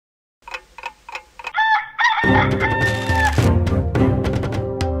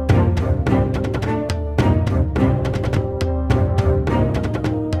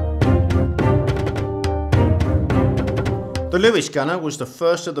The Lewis gunner was the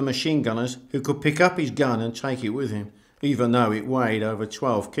first of the machine gunners who could pick up his gun and take it with him, even though it weighed over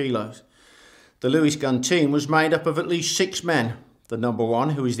 12 kilos. The Lewis gun team was made up of at least 6 men. The number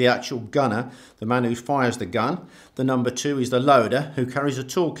 1, who is the actual gunner, the man who fires the gun. The number 2 is the loader, who carries a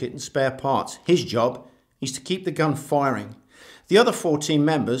toolkit and spare parts. His job is to keep the gun firing. The other 14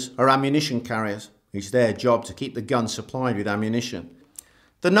 members are ammunition carriers. It's their job to keep the gun supplied with ammunition.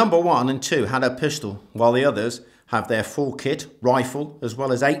 The number 1 and 2 had a pistol, while the others have their full kit, rifle, as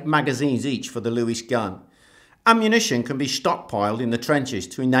well as 8 magazines each for the Lewis gun. Ammunition can be stockpiled in the trenches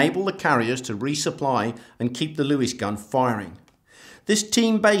to enable the carriers to resupply and keep the Lewis gun firing. This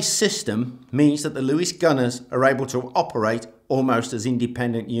team-based system means that the Lewis gunners are able to operate almost as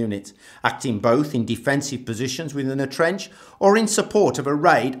independent units, acting both in defensive positions within a trench or in support of a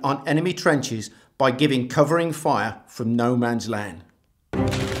raid on enemy trenches by giving covering fire from no man's land.